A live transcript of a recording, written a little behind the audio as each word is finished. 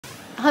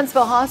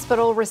Huntsville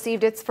Hospital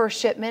received its first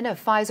shipment of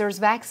Pfizer's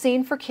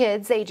vaccine for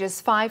kids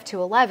ages 5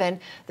 to 11.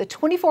 The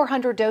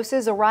 2,400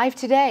 doses arrived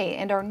today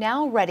and are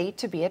now ready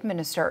to be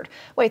administered.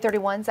 WAAY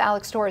 31's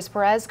Alex Torres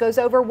Perez goes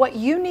over what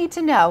you need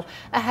to know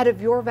ahead of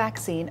your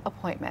vaccine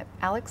appointment.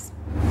 Alex?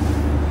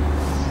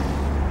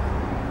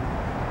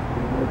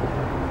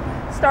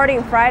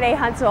 Starting Friday,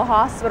 Huntsville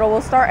Hospital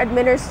will start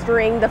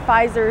administering the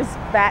Pfizer's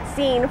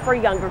vaccine for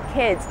younger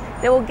kids.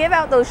 They will give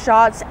out those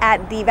shots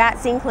at the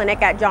vaccine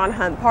clinic at John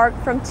Hunt Park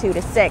from 2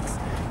 to 6.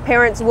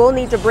 Parents will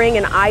need to bring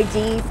an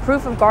ID,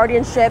 proof of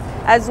guardianship,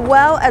 as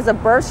well as a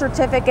birth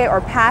certificate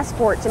or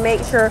passport to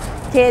make sure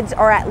kids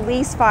are at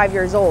least 5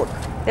 years old.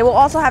 They will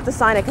also have to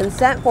sign a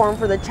consent form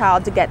for the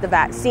child to get the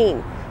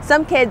vaccine.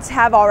 Some kids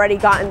have already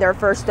gotten their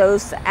first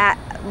dose at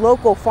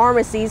local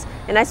pharmacies,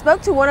 and I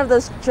spoke to one of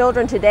those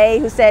children today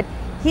who said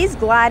he's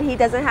glad he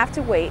doesn't have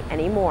to wait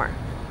anymore.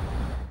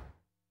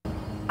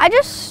 I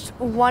just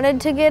wanted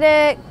to get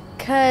it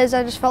because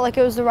I just felt like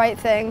it was the right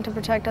thing to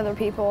protect other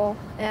people,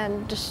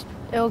 and just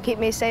it'll keep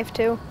me safe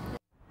too.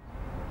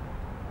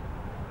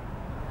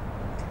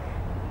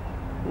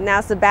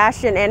 Now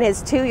Sebastian and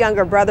his 2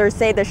 younger brothers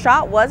say the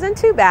shot wasn't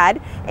too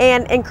bad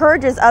and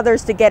encourages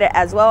others to get it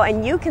as well.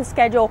 And you can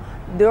schedule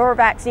your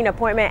vaccine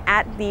appointment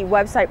at the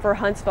website for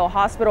Huntsville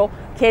Hospital.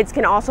 Kids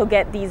can also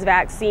get these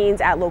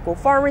vaccines at local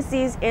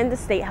pharmacies and the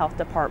state health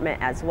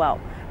department as well.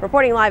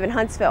 Reporting live in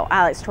Huntsville,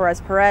 Alex Torres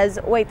Perez,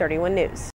 WAAY 31 News.